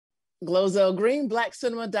GloZell,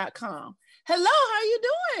 greenblackcinema.com. Hello, how you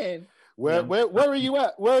doing? Where are you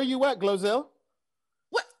at? Where are you at, GloZell?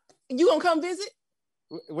 What? You gonna come visit?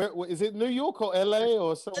 Where is it? New York or LA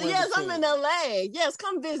or somewhere? Yes, I'm in LA. Yes,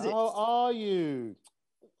 come visit. How are you?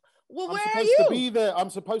 Well, I'm where supposed are you? to be there. I'm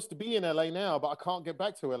supposed to be in LA now, but I can't get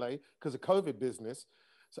back to LA because of COVID business.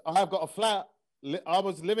 So I have got a flat. I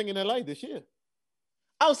was living in LA this year.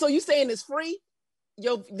 Oh, so you saying it's free?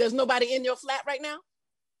 There's nobody in your flat right now?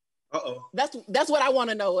 Uh-oh. That's what I want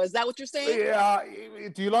to know. Is that what you're saying? Yeah.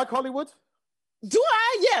 Do you like Hollywood? Do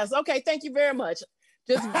I? Yes. Okay. Thank you very much.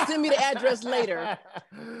 Just send me the address later.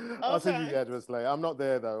 I'll send you the address later. I'm not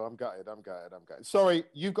there though. I'm gutted. Sorry,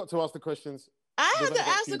 you've got to ask the questions. I have to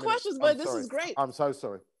ask the questions, but this is great. I'm so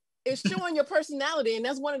sorry. It's showing your personality, and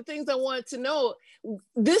that's one of the things I wanted to know.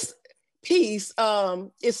 This piece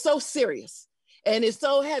is so serious and it's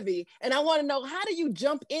so heavy, and I want to know, how do you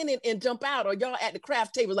jump in it and jump out? Or y'all at the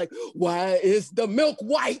craft table like, why is the milk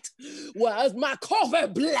white? Why is my coffee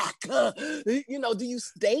black? Do you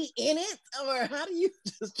stay in it, or how do you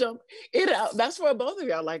just jump in and out? That's for both of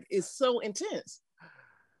y'all. Like, it's so intense.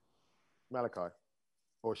 Malachi,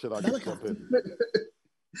 or should I just jump in?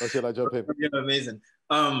 Or should I jump in? Yeah, amazing.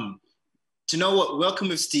 Do you know what? Welcome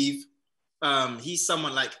with Steve. He's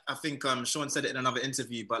someone, like, I think Shaun said it in another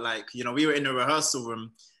interview, but like, we were in a rehearsal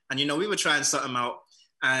room and, we were trying something out,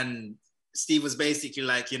 and Steve was basically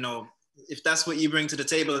like, if that's what you bring to the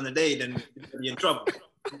table in the day, then you're in trouble.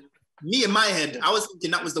 Me, in my head, I was thinking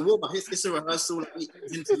that was the warm-up. It's a rehearsal, like,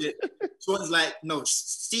 he's into it. Shaun's like, no,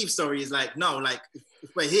 Steve's story is like, no, like, if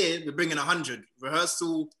we're here, we're bringing 100.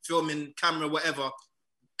 Rehearsal, filming, camera, whatever,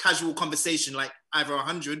 casual conversation, like either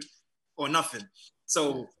 100 or nothing.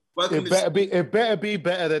 So it better be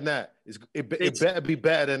better than that. It better be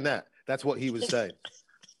better than that. That's what he was saying.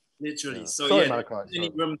 Literally. Yeah. So sorry, yeah, Malachi, any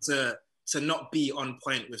room to not be on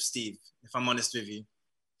point with Steve, if I'm honest with you.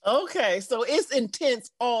 Okay, so it's intense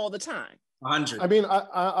all the time. 100. I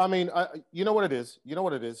mean, you know what it is.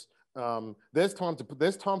 There's time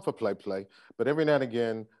for play, but every now and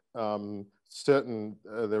again,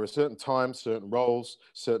 there are certain times, certain roles,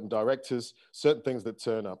 certain directors, certain things that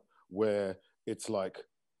turn up where it's like,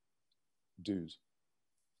 dude,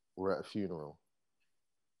 we're at a funeral.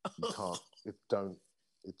 You can't.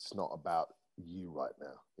 It's not about you right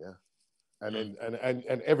now. Yeah, and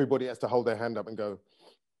everybody has to hold their hand up and go.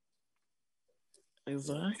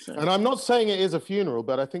 Exactly. And I'm not saying it is a funeral,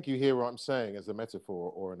 but I think you hear what I'm saying as a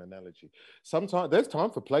metaphor or an analogy. Sometimes there's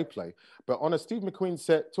time for play, but on a Steve McQueen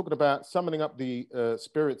set, talking about summoning up the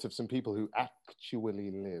spirits of some people who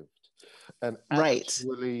actually lived and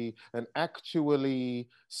actually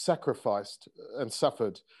sacrificed and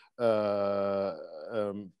suffered for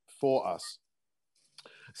us.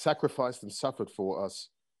 Sacrificed and suffered for us.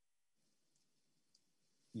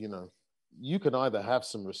 You can either have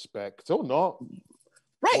some respect or not.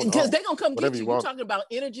 Right, because they're going to come get you. You're talking about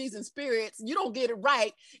energies and spirits. You don't get it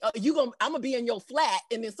right. I'm going to be in your flat,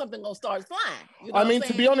 and then something going to start flying.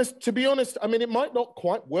 To be honest, I mean, it might not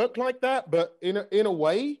quite work like that, but in a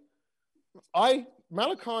way,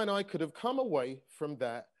 Malachi and I could have come away from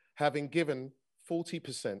that having given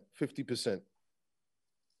 40%, 50%.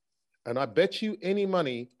 And I bet you any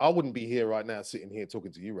money, I wouldn't be here right now, sitting here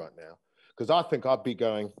talking to you right now, because I think I'd be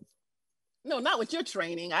going... No, not with your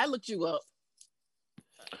training. I looked you up.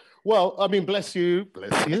 Well, I mean, bless you.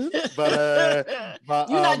 But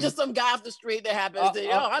you're not just some guy off the street that happens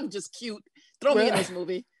to, I'm just cute. Throw me in this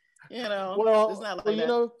movie. Well, it's not like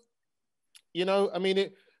that. I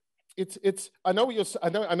mean, it's. I know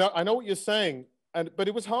what you're saying, but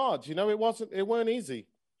it was hard. It weren't easy,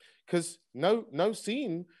 because no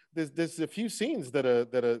scene. There's a few scenes that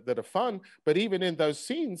are fun, but even in those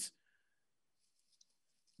scenes,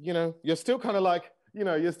 you're still kind of like.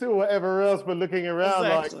 You're still whatever else, but looking around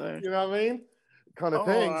like, you know what I mean? Kind of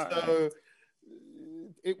thing. Right. So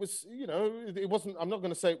it was, it wasn't, I'm not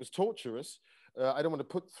going to say it was torturous. I don't want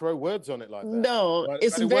to throw words on it like that. No,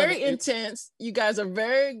 it's very intense. You guys are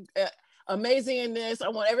very amazing in this. I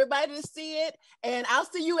want everybody to see it. And I'll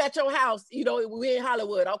see you at your house. We're in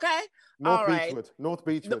Hollywood, okay? North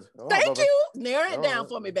Beachwood. Thank you. Narrow it down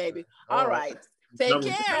for me, baby. All right. Take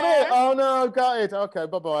care. Oh no, got it. Okay,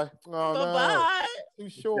 bye-bye. Oh, bye-bye. No. Too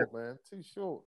short, man. Too short.